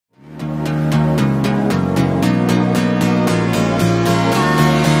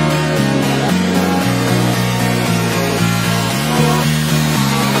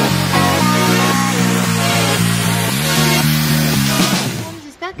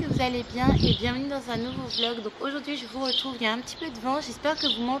que vous allez bien et bienvenue dans un nouveau vlog. Donc aujourd'hui je vous retrouve, il y a un petit peu de vent, j'espère que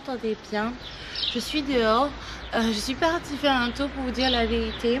vous m'entendez bien. Je suis dehors, je suis partie faire un tour pour vous dire la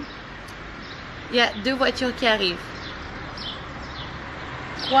vérité. Il y a 2 voitures qui arrivent.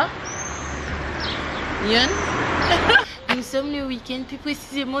 3. Yon. Nous sommes le week-end, plus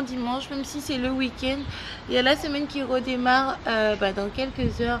précisément dimanche, même si c'est le week-end. Il y a la semaine qui redémarre dans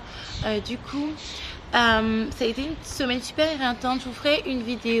quelques heures. Du coup, ça a été une semaine super intense. Je vous ferai une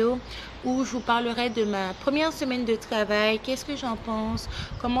vidéo où je vous parlerai de ma première semaine de travail, qu'est-ce que j'en pense,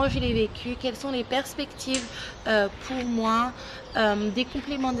 comment je l'ai vécu, quelles sont les perspectives pour moi, des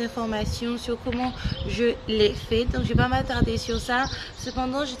compléments d'informations sur comment je l'ai fait. Donc je vais pas m'attarder sur ça.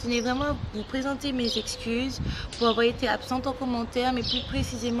 Cependant, je tenais vraiment à vous présenter mes excuses pour avoir été absente en commentaire, mais plus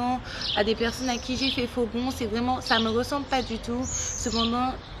précisément à des personnes à qui j'ai fait faux bon. C'est vraiment, ça me ressemble pas du tout.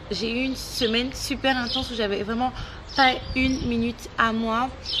 Cependant, j'ai eu une semaine super intense où j'avais vraiment pas une minute à moi.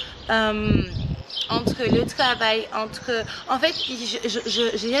 Entre le travail, en fait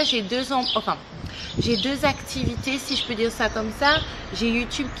j'ai 2 ans, enfin j'ai 2 activités, si je peux dire ça comme ça. J'ai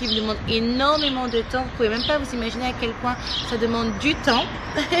YouTube qui me demande énormément de temps, vous pouvez même pas vous imaginer à quel point ça demande du temps.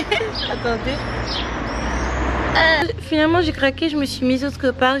 Attendez, finalement j'ai craqué, je me suis mise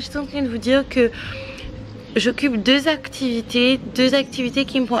autre part. J'étais en train de vous dire que j'occupe 2 activités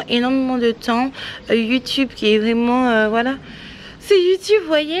qui me prennent énormément de temps. YouTube qui est vraiment voilà, c'est YouTube, vous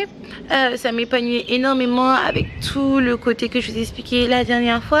voyez, ça m'épanouit énormément avec tout le côté que je vous ai expliqué la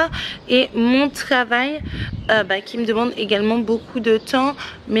dernière fois, et mon travail qui me demande également beaucoup de temps.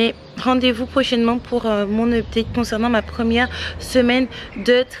 Mais rendez-vous prochainement pour mon update concernant ma première semaine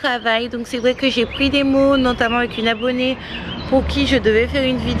de travail. Donc c'est vrai que j'ai pris des mots, notamment avec une abonnée pour qui je devais faire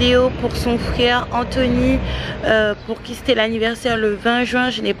une vidéo pour son frère Anthony, pour qui c'était l'anniversaire le 20 juin.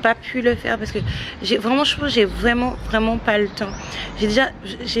 Je n'ai pas pu le faire parce que j'ai vraiment, je pense que j'ai vraiment pas le temps.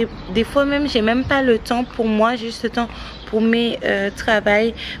 Des fois même j'ai même pas le temps pour moi, j'ai juste le temps pour mes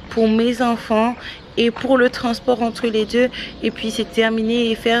travails, pour mes enfants et pour le transport entre les deux, et puis c'est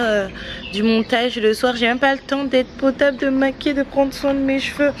terminé, et faire du montage le soir. J'ai même pas le temps d'être potable, de me maquiller, de prendre soin de mes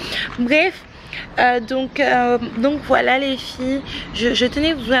cheveux, bref. Donc voilà les filles, je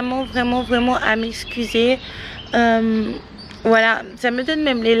tenais vraiment à m'excuser. Voilà, ça me donne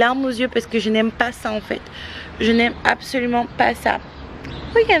même les larmes aux yeux parce que je n'aime pas ça en fait. Je n'aime absolument pas ça.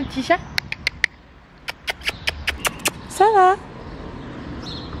 Oui, il y a un petit chat. Ça va?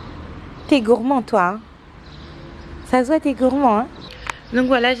 T'es gourmand toi, hein? Ça se voit, t'es gourmand, hein? Donc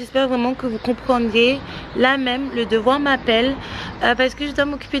voilà, j'espère vraiment que vous comprendrez. Là même, le devoir m'appelle parce que je dois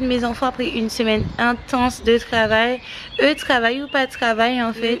m'occuper de mes enfants après une semaine intense de travail. Eux travaillent ou pas travaillent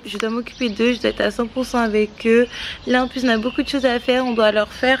en fait. Je dois m'occuper d'eux, je dois être à 100% avec eux. Là en plus on a beaucoup de choses à faire. On doit leur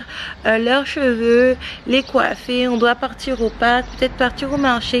faire leurs cheveux, les coiffer. On doit partir au parc, peut-être partir au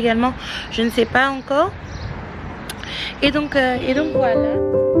marché également. Je ne sais pas encore. Et donc voilà.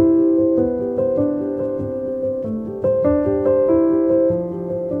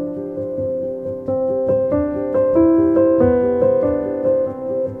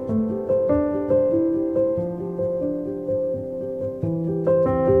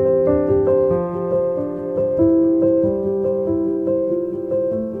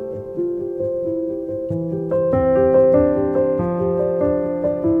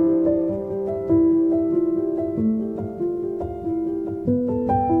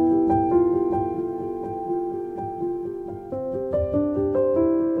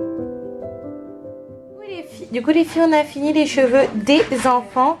 Du coup les filles, on a fini les cheveux des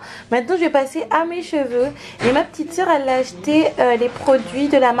enfants. Maintenant je vais passer à mes cheveux. Et ma petite soeur elle a acheté les produits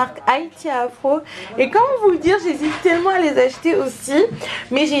de la marque Afro. Et comment vous le dire, j'hésite tellement à les acheter aussi.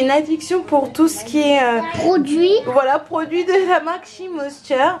 Mais j'ai une addiction pour tout ce qui est produits. Voilà, produits de la marque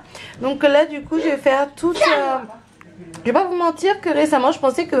MINCEUR. Donc là du coup je vais faire tout. Je vais pas vous mentir que récemment je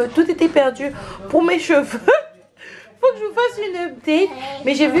pensais que tout était perdu pour mes cheveux. Faut que je vous fasse une update.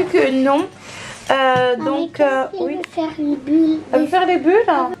 Mais j'ai vu que non. Oui. Faire les bulles. Elle veut faire les bulles.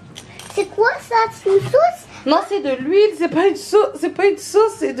 C'est quoi ça? C'est une sauce? Non, c'est de l'huile, c'est pas une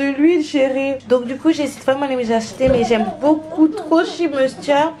sauce, c'est de l'huile chérie. Donc du coup j'hésite vraiment à les acheter, mais j'aime beaucoup trop chez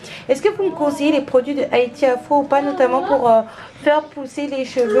MINCEUR. Est-ce que vous me conseillez les produits de Afro ou pas, notamment pour faire pousser les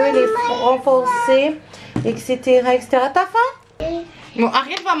cheveux, les renforcer, etc. T'as faim? Bon,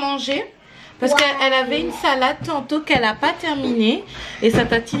 Ariel va manger. Parce qu'elle avait une salade tantôt qu'elle n'a pas terminée. Et sa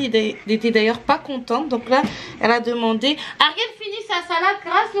tati n'était d'ailleurs pas contente. Donc là, elle a demandé. Ariel finit sa salade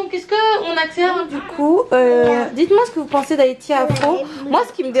grasse. Donc est-ce qu'on accélère du coup dites-moi ce que vous pensez d'Haïti Afro. Moi,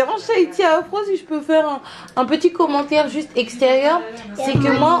 ce qui me dérange chez Haïti Afro, si je peux faire un petit commentaire juste extérieur, c'est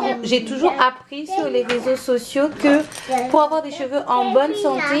que moi, j'ai toujours appris sur les réseaux sociaux que pour avoir des cheveux en bonne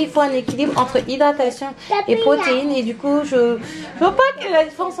santé, il faut un équilibre entre hydratation et protéines. Et du coup, je vois pas quelle est la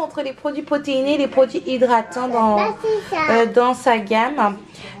différence entre les produits protéinés et les produits hydratants dans sa gamme,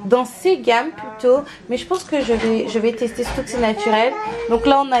 dans ses gammes plutôt. Mais je pense que je vais tester, surtout que c'est naturel. Donc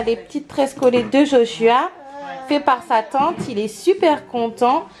là, on a les petites tresses collées de Joshua fait par sa tante. Il est super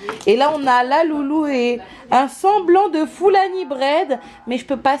content. Et là, on a la loulou et un semblant de Fulani bread. Mais je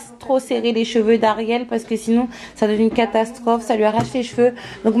peux pas trop serrer les cheveux d'Ariel parce que sinon, ça devient une catastrophe. Ça lui arrache les cheveux.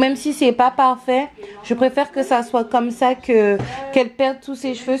 Donc même si c'est pas parfait, je préfère que ça soit comme ça, qu'elle perde tous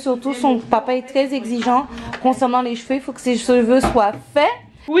ses cheveux. Surtout, son papa est très exigeant concernant les cheveux. Il faut que ses cheveux soient faits.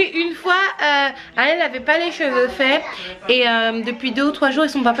 Oui, une fois, elle n'avait pas les cheveux faits et depuis 2 ou 3 jours, et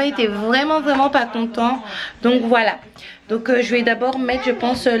son papa était vraiment pas content. Donc voilà. Donc je vais d'abord mettre, je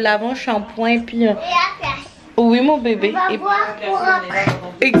pense, l'avant-shampoing et puis... oui, mon bébé. On va voir pour après.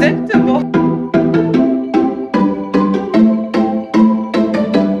 Exactement.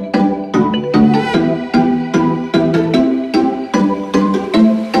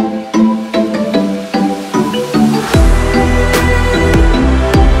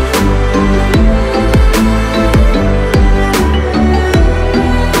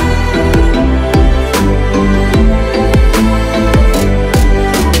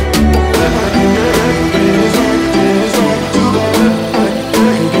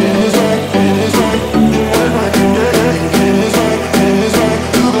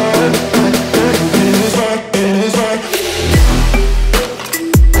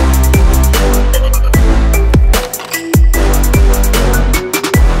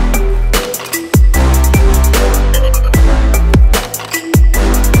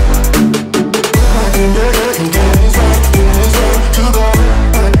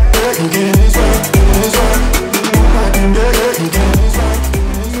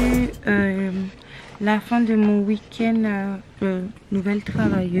 La fin de mon week-end nouvelle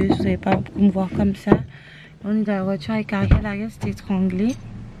travailleuse, vous n'avez pas pu me voir comme ça. On est dans la voiture avec Ariel. Ariel s'est étranglée.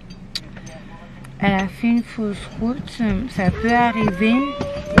 Elle a fait une fausse route, ça peut arriver.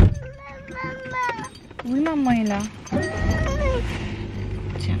 Oui, maman est là.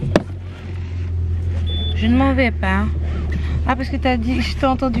 Tiens. Je ne m'en vais pas. Ah, parce que t'as dit, je t'ai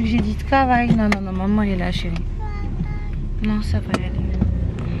entendu que j'ai dit travail. Non, maman est là, chérie. Non, ça va aller.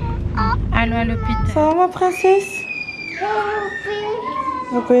 Allô à l'hôpital. Ça va, ma princesse?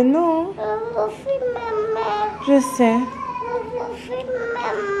 Ah ben non. Je sais.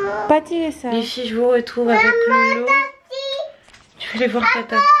 Pas tirer ça. Les filles, je vous retrouve avec Lolo. Tu veux aller voir ta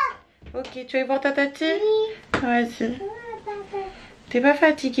tati? Ok, tu veux aller voir ta tati? Vas-y. T'es pas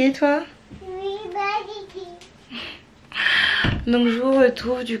fatiguée, toi? Oui, fatiguée. Donc je vous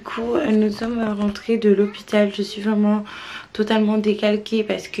retrouve, du coup, nous sommes rentrés de l'hôpital. Je suis vraiment totalement décalquée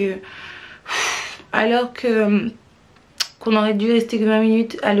parce que alors qu'on aurait dû rester que 20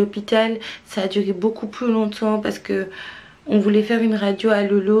 minutes à l'hôpital, ça a duré beaucoup plus longtemps parce que on voulait faire une radio à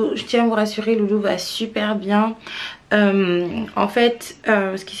Lolo. Je tiens à vous rassurer, Lolo va super bien. En fait,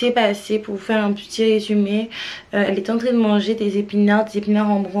 ce qui s'est passé, pour vous faire un petit résumé, elle était en train de manger des épinards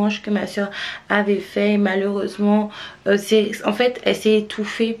en branche que ma soeur avait fait, et malheureusement en fait elle s'est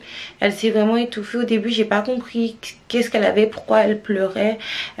étouffée. Elle s'est vraiment étouffée. Au début j'ai pas compris qu'est-ce qu'elle avait, pourquoi elle pleurait.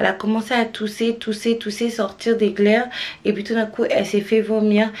 Elle a commencé à tousser, sortir des glaires, et puis tout d'un coup elle s'est fait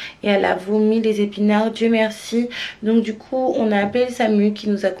vomir et elle a vomi les épinards, Dieu merci. Donc du coup on a appelé le SAMU qui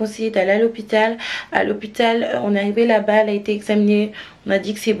nous a conseillé d'aller à l'hôpital. À l'hôpital on est arrivé là-bas, elle a été examinée, on a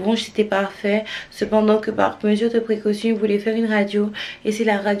dit que c'est bon, c'était parfait. Cependant que par mesure de précaution, ils voulaient faire une radio, et c'est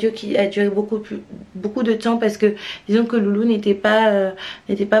la radio qui a duré beaucoup de temps parce que disons que Loulou n'était pas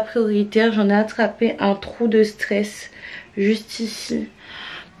prioritaire. J'en ai attrapé un trou de stress juste ici.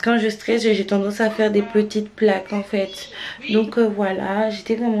 Quand je stresse, j'ai tendance à faire des petites plaques en fait. Donc voilà,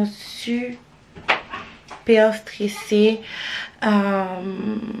 j'étais vraiment super stressée.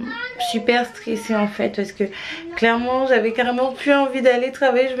 Super stressée en fait parce que clairement j'avais carrément plus envie d'aller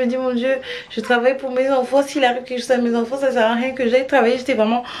travailler. Je me dis mon Dieu, je travaille pour mes enfants, s'il arrive quelque chose à mes enfants ça sert à rien que j'aille travailler. J'étais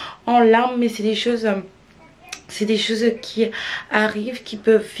vraiment en larmes, mais c'est des choses qui arrivent, qui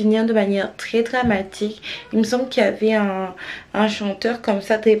peuvent finir de manière très dramatique. Il me semble qu'il y avait un chanteur comme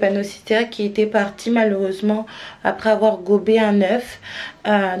ça, drépanocytaire, qui était parti malheureusement après avoir gobé un œuf.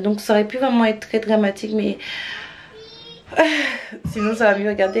 Donc ça aurait pu vraiment être très dramatique, mais Sinon ça va mieux.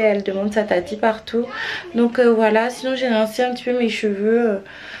 Regardez, elle demande sa tati partout. Donc voilà, sinon j'ai rincé un petit peu mes cheveux.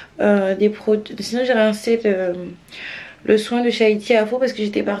 Des produits. Sinon j'ai rincé le soin de chez Haïti à faux parce que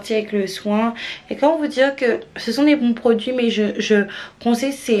j'étais partie avec le soin. Et comment vous dire que ce sont des bons produits, mais je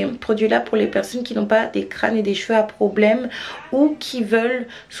conseille ces produits là pour les personnes qui n'ont pas des crânes et des cheveux à problème, ou qui veulent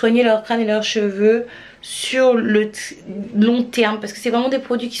soigner leur crâne et leurs cheveux sur le long terme, parce que c'est vraiment des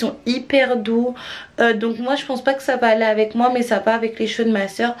produits qui sont hyper doux. Donc moi je pense pas que ça va aller avec moi, mais ça va avec les cheveux de ma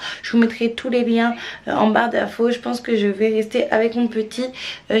soeur. Je vous mettrai tous les liens en barre d'infos. Je pense que je vais rester avec mon petit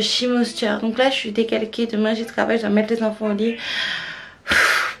Moisture. Donc là je suis décalquée, demain j'ai travail, je dois mettre les enfants au lit.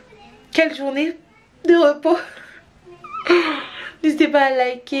 Quelle journée de repos. N'hésitez pas à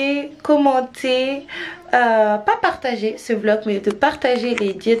liker, commenter, pas partager ce vlog, mais de partager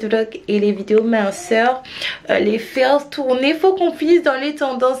les diètes vlogs et les vidéos minceurs, les faire tourner. Faut qu'on finisse dans les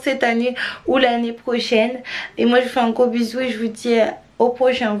tendances cette année ou l'année prochaine. Et moi je vous fais un gros bisou et je vous dis au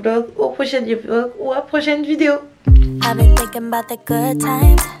prochain vlog, au prochain vlog ou à la prochaine vidéo. I've been thinking about the good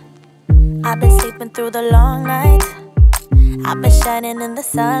times. I've been sleeping through the long nights. I've been shining in the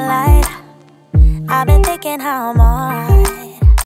sunlight. I've been thinking how I'm alright.